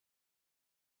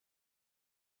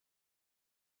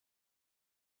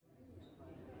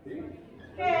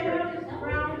Okay, now it's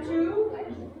round two.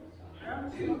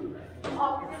 Round two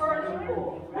of the first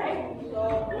pool, right?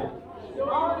 So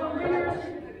all the winners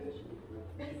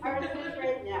are doing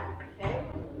right now, okay?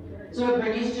 So what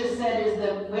Bernice just said is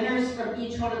the winners from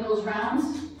each one of those rounds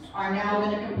are now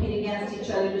going to compete against each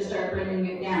other to start bringing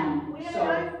it down. We have So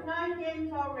nine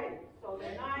games already, so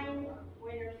there are 9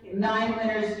 winners here. 9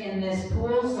 winners in this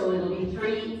pool, so it'll be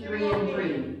 3, 3, and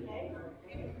 3.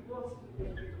 Okay.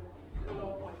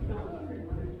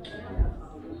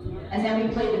 And then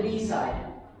we play the B side.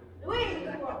 Louis!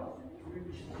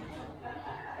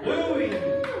 Louis!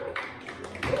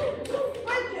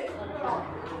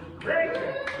 Great!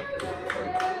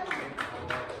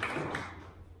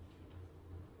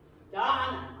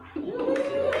 Donna!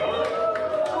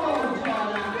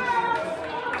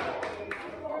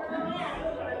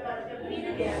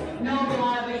 No,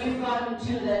 Donna, but you've gotten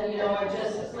two that, you know, are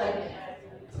just like,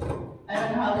 I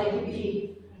don't know how they can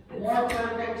be more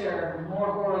perfect or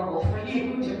more horrible for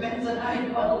you. Depends on how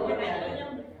you want to look at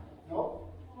it. Nope.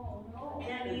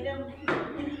 Can't eat them.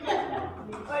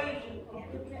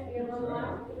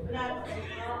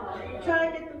 Try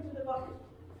to get them to the bucket.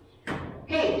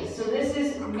 Okay, so this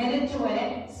is minute to win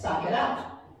it. Suck it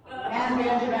up. Hands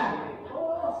behind your back.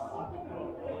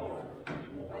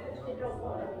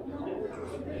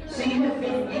 So you have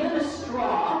been given a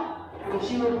straw, which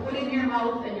you will put in your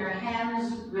mouth, and your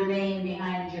hands remain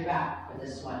behind your back for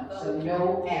this one. So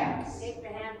no hands. Take the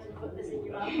hands and put this in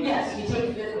your mouth. Yes, you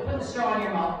put the straw in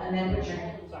your mouth, and then put your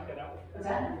Suck it up. What's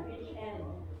that? Which end?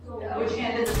 Which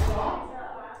end is the straw?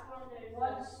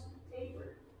 What's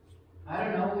tapered? I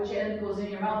don't know. Which end goes in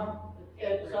your mouth?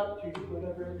 It's up to you,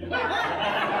 whatever.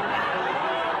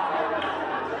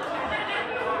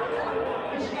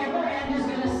 Whichever end is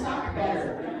going to suck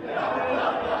better.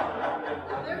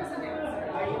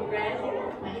 Are you ready?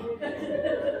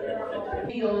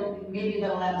 Maybe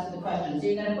that'll answer the question. So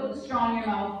you're going to put the straw in your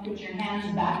mouth, put your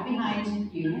hands back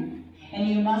behind you, and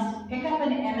you must pick up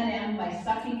an M&M by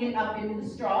sucking it up into the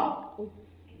straw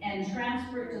and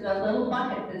transfer it to the little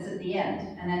bucket that's at the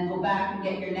end, and then go back and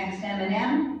get your next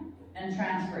M&M and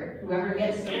transfer it. Whoever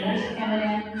gets the most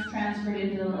M&Ms transferred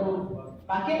into the little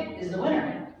bucket is the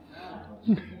winner.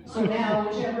 So now,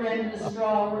 whichever end of the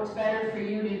straw works better for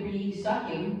you to be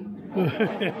sucking.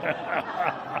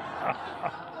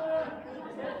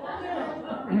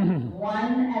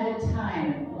 One at a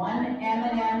time. One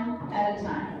M&M at a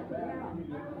time.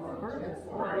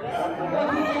 Well,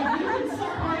 if you can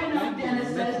suck hard enough, Dennis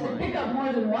says, to pick up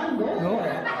more than one, go for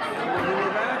it.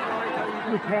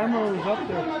 The camera was up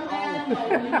there.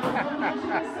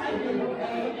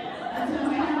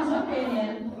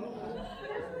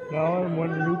 Now I'm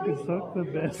wondering who can suck the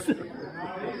best.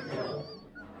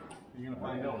 You're gonna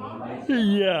find out.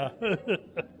 Yeah.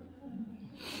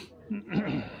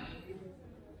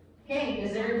 Okay,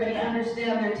 does everybody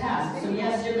understand their task? So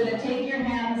yes, you're going to take your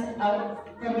hands out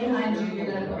from behind you, you're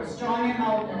going to put a straw in your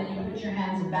mouth, and then you put your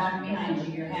hands back behind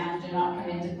you. Your hands do not come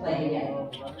into play again.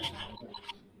 Does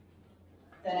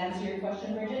that answer your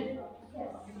question, Bridget? Yes.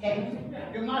 Okay.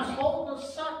 You must hold the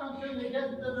suck until you get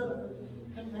to the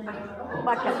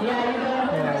Bucket. Yeah, you gotta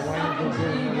hold the suck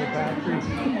until you get to the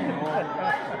container.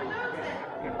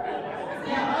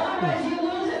 Yeah, otherwise you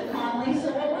lose it, Conley, so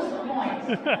what was the point?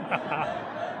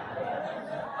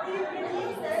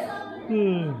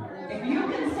 If you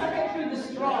can suck it through the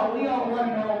straw, we all want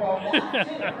to know about that,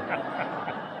 too.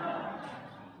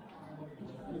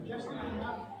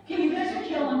 Okay, you guys are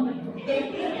killing me.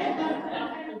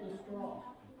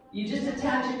 You just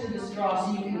attach it to the straw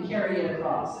so you can carry it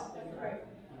across.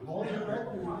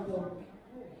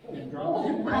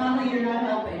 Conley, you're not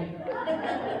helping.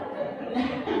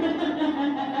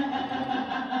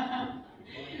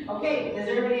 Okay, does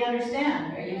everybody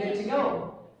understand? Are you good to go?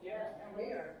 Yes, we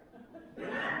are.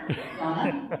 Donna?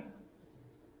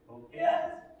 Yes.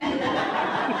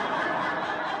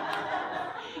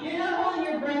 You're not holding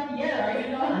your breath yet, are you,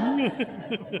 Donna?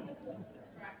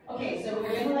 Okay, so we're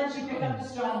going to let you pick up the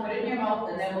straw and put it in your mouth,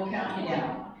 and then we'll count you down.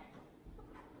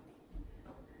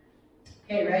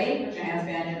 Okay, ready? Put your hands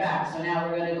behind your back. So now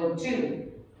we're going to go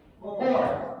 2,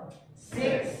 4,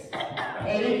 6,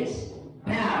 8,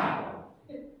 now.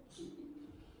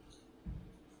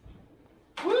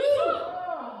 Woo!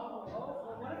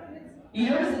 You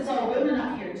notice it's all women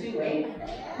up here too, eh?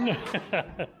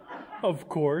 Of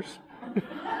course.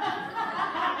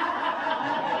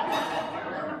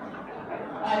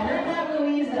 I heard that,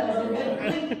 Louise. That was a good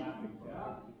click.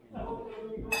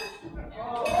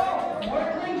 More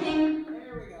clinking.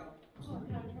 There we go.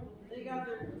 They got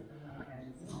their...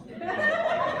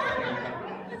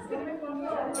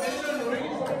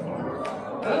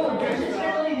 Oh, Bridget's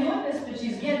barely doing this, but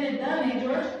she's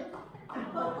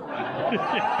No.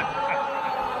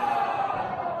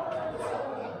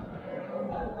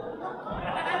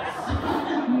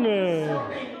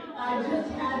 I just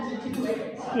had to do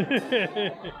it.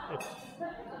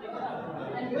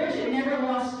 And Bridget never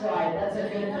lost stride. That's a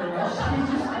good for us. She's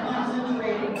just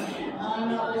concentrating.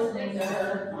 I'm not listening to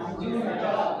her. I'm doing her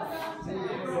job.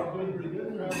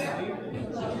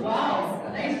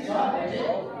 Wow, nice job, Bridget.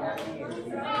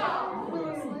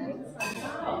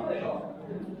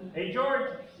 Hey, George,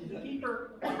 she's the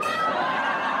keeper.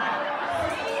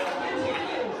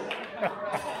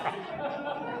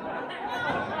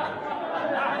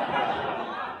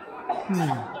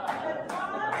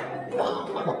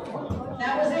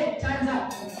 That was it. Time's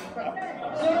up.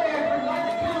 Sorry, I forgot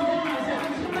to count down. I was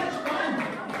having too much fun.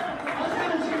 I was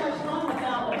having too much fun with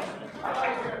that one.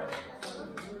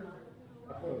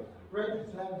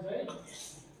 Bridget has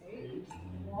 8.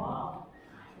 Wow.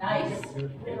 Nice.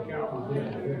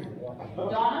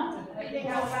 Donna? I think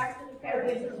I'll back to the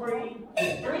parents for you.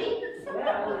 3?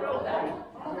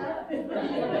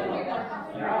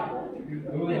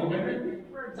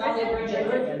 Sounds like Bridget.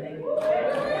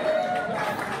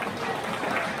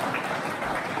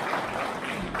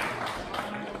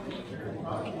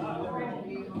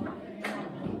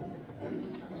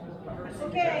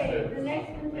 Okay, the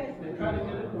next contestant.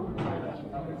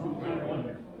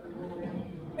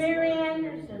 Mary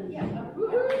Anderson.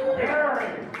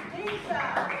 Mary! Lisa.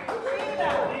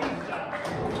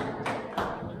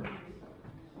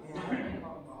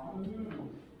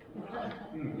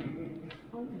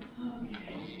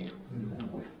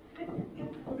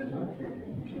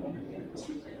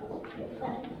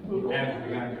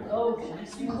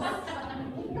 Sheila.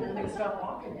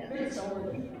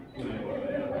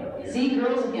 See,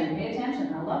 girls again, pay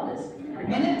attention. I love this.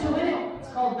 Minute to win it. It's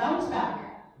called bounce back.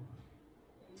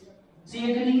 So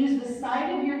you're going to use the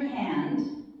side of your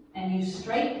hand and you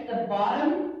strike the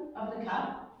bottom of the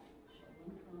cup,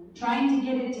 trying to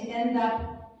get it to end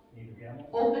up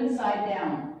open side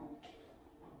down.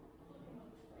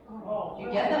 Do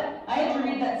you get that? I had to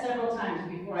read that several times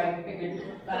before I figured,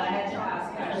 but I had to ask.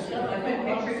 I couldn't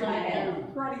picture it in my head.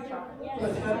 Karate chop.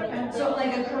 So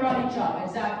like a karate chop,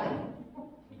 exactly.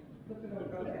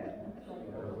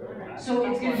 So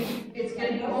it's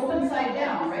gonna be open side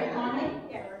down, right, Conley?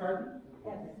 Pardon?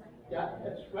 Yeah,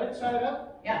 it's right side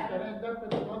up. Yeah. It's gonna end up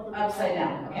with the bottom. Upside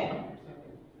down, okay.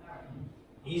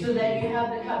 So that you have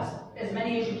the cups, as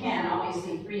many as you can,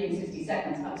 obviously 3 in 60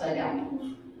 seconds, upside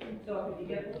down. So if you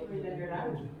get the 3, then you're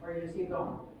done, or you just keep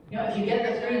going? You know, if you get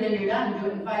the 3, then you're done, do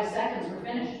it in 5 seconds, we're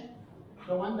finished.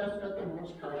 The one that's got the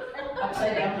most cards.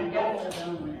 Upside down, yeah.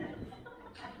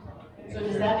 So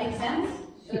does that make sense?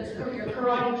 So it's your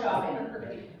karate chopping.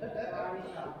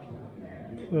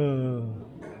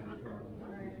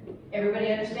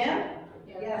 Everybody understand?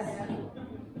 Yes.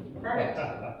 Perfect.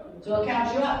 So I'll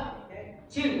count you up.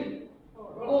 2,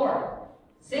 4,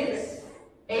 6,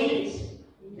 8,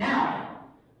 now.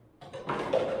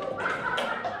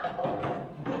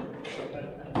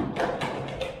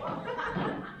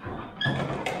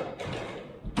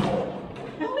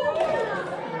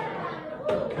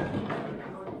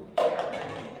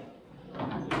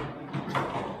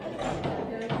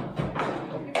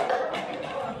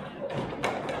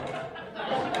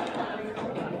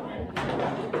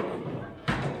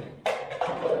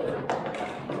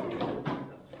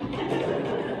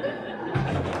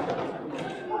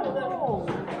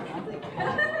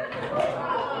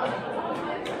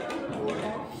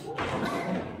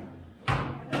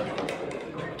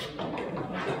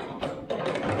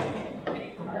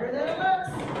 Harder than it looks.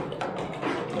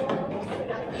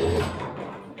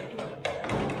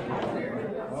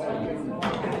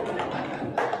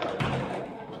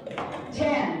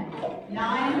 10,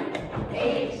 9,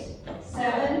 8,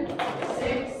 7,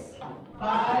 6,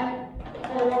 5,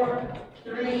 4,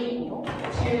 3,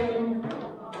 2.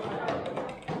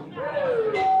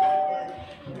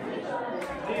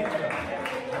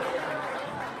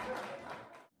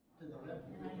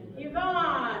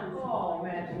 Yvonne. Oh,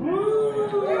 man.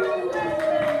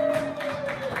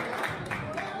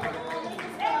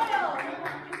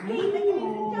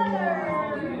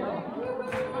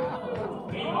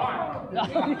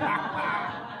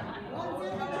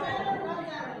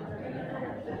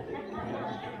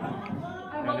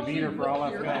 Got to beat her for all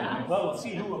I've got. Well, we'll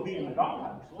see who will be in the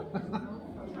doghouse.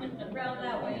 Round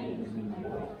that way.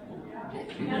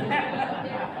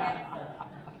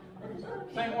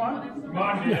 Same one? Come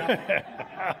on,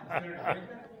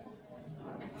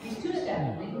 He's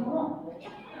two-step, leave him alone.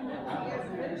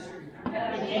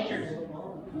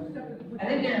 I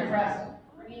think they're impressed.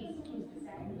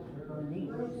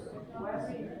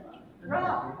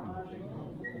 Rob.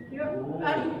 You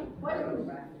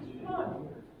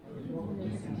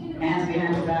Hands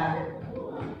behind your back.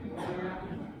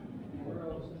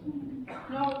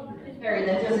 No. Harry,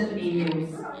 that doesn't mean you.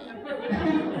 Bruce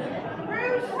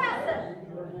Hassan.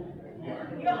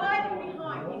 You're hiding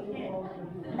behind. You can't.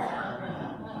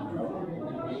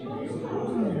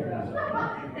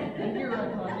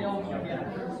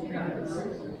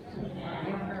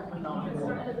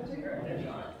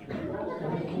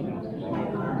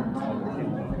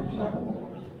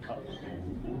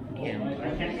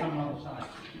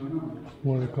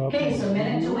 Want a copy? Okay, so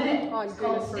minute to win it. It's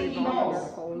called sticky balls.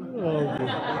 Oh,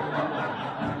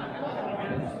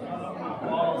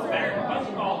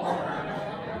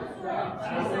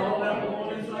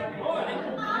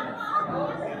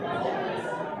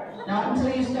 Not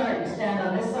until you start. You stand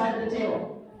on this side of the table.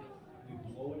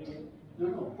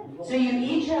 So you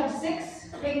each have 6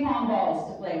 ping pong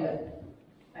balls to play with.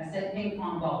 I said ping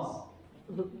pong balls.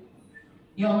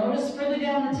 You'll notice further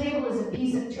down the table is a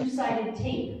piece of 2-sided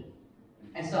tape.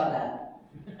 I saw that.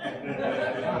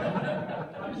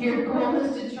 Your goal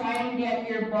is to try and get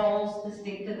your balls to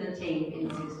stick to the tape in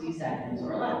 60 seconds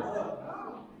or less.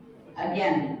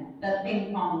 Again, the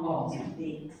ping pong balls.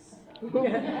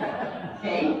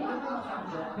 Okay?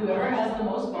 Whoever has the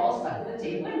most balls stuck to the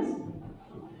tape wins.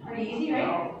 Pretty easy,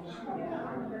 right?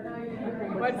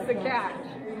 What's the catch?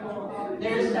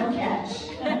 There's no catch.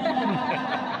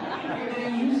 You're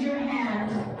going to use your hand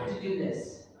to do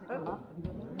this.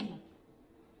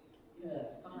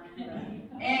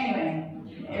 Anyway,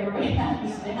 everybody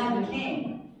understand the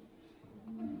game.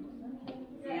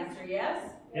 The answer yes?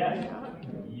 Yes.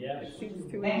 Yes.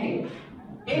 Thank you.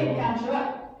 Okay, we'll count you up.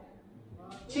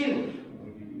 2,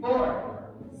 4,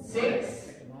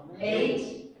 6,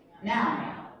 8, 9.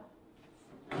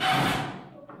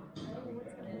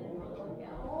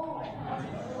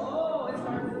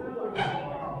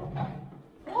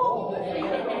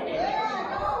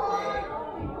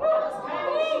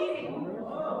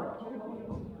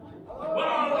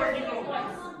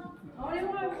 Only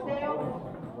one, Dale.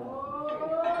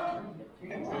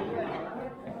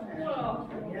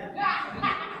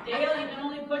 Dale, you can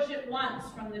only push it once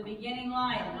from the beginning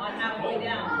line, not halfway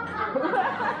down.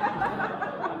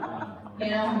 You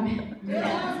know,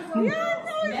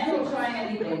 men will try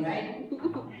anything, right?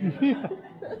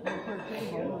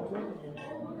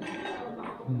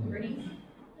 Ready?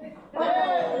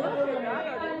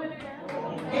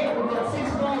 Okay, we've got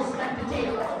 6 balls stuck to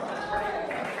tape.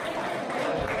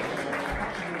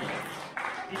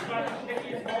 He's got the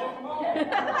stickiest ball from all. He's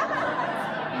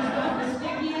got the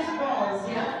stickiest balls,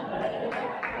 yeah.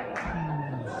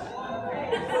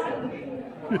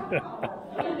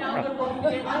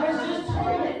 I was just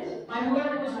told it. I'm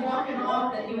whoever was walking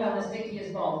off that you have the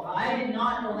stickiest balls. I did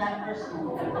not know that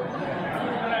personally. I'm going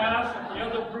to ask if the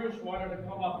other Bruce wanted to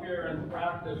come up here and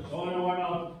practice. Oh, no, why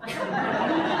not?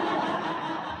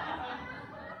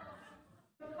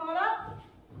 Caught up?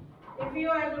 If you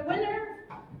are the winner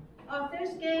of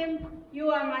this game,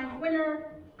 you are my winner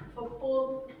for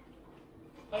full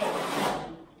A.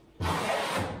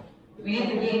 We need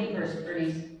the game first,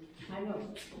 Bernice. I know.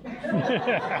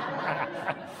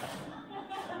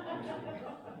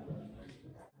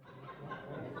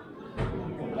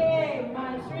 Okay,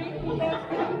 my 3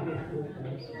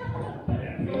 contestants.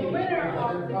 The winner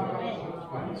of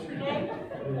this game. Okay?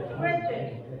 Bridget.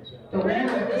 The winner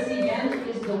of this event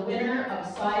is the winner of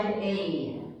side A.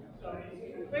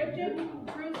 Bridget,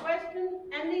 Bruce Weston,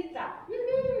 and Lisa.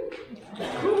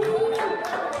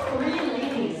 3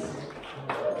 ladies.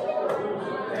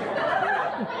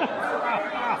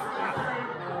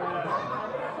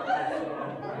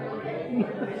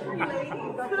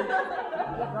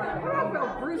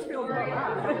 Bruce feels about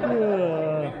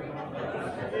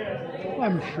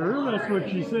I'm sure that's what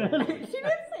she said. that. She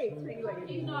did say 3 ladies.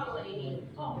 She's not a lady.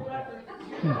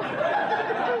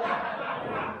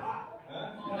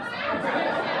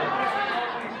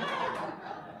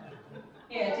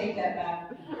 Yeah, take that back.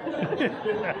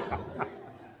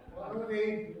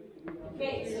 Okay,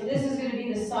 so this is going to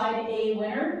be the side A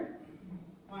winner.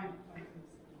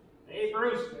 Hey,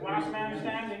 Bruce, last man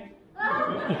standing.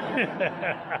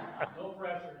 No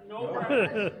pressure. No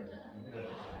pressure.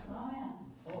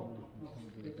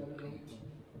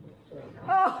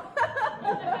 Oh.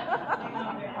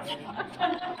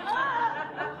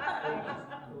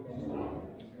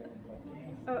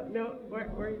 Oh, no,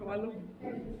 where you want them?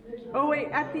 Oh, wait,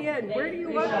 at the end. Where do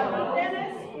you want them?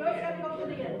 Dennis, you have to go to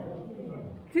the end.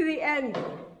 To the end. To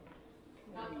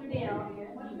the end.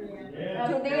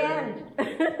 To the end.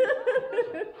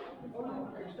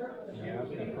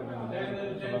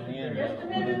 Just a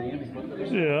minute.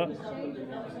 Yeah.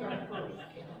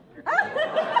 This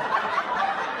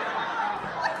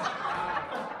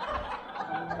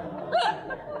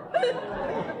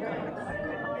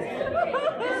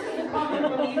is the comic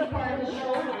relief part of the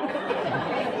show.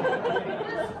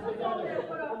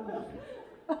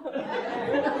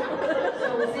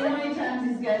 So we'll see how many times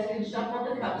these guys can shuffle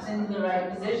the cups into the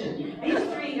right position. These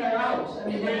three are out. I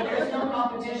mean, there's no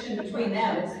competition between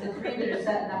them. It's the three that are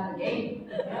setting up the game.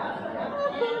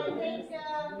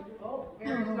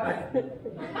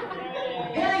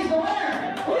 Harry's the winner!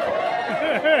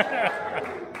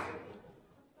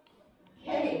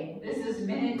 Okay, this is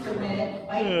minute to minute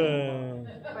biting.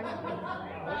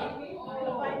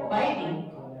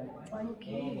 Biting.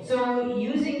 So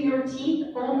using your teeth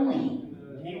only.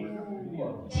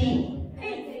 Teeth. You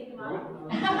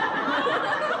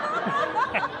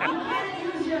can't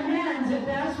use your hands if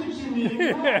that's what you need.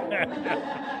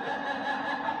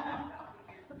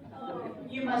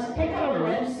 You must pick up a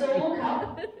red Solo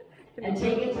cup and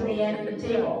take it to the end of the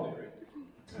table.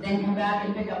 Then come back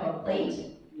and pick up a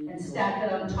plate and stack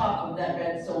it on top of that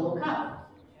red Solo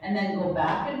cup. And then go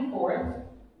back and forth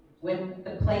with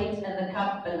the plate and the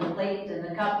cup and the plate and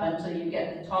the cup until you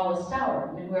get the tallest tower.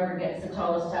 And whoever gets the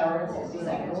tallest tower in 60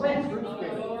 seconds wins.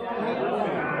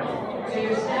 So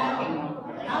you're stacking.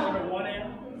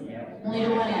 Only to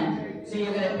one end. So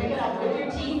you're going to pick it up with your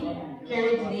teeth,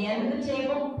 carry it to the end of the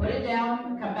table, put it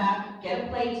down, come back, get a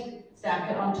plate, stack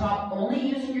it on top, only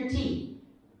using your teeth.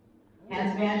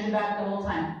 Hands behind your back the whole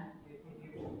time.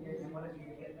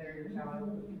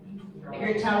 If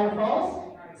your tower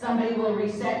falls, somebody will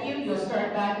reset you, you'll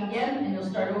start back again, and you'll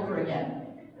start over again.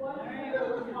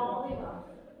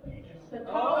 The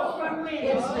tallest one wins.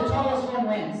 It's the tallest one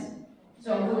wins.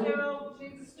 So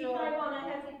If I want to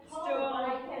have it taller,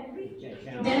 I can reach it.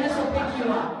 Dennis will pick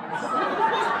you up.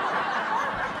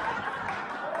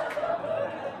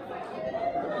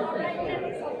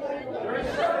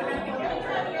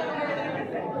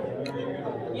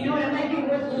 You know, it might be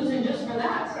worth losing just for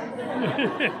that.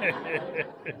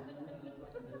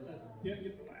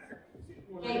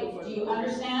 Okay, do you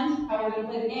understand how we're going to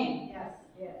play the game? Yes,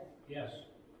 yes. Yes.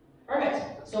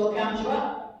 Perfect. So we'll count you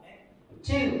up.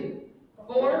 2,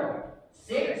 4,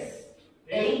 6,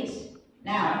 8,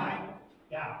 now.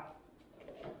 Yeah.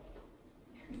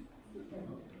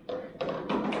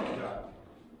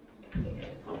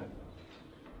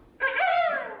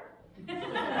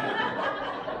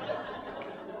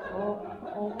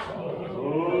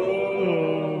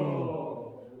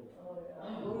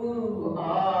 Ooh,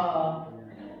 ah.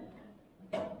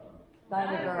 That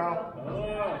a girl.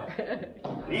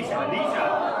 Lisa.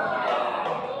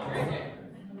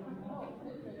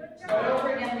 Start over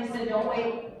again, Lisa, don't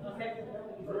wait.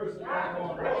 First, You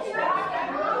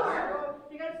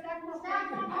gotta stack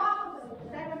them on top of them.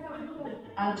 Stack them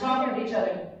On top of each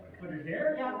other. put it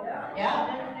here.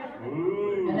 Yeah?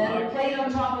 Ooh. And then the plate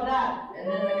on top of that. And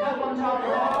then the cup on top of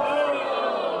that.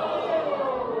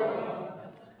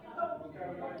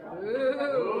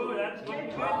 Ooh, that's looking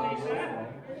good,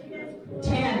 Lisa.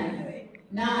 10,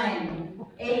 9,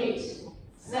 8,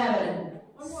 7,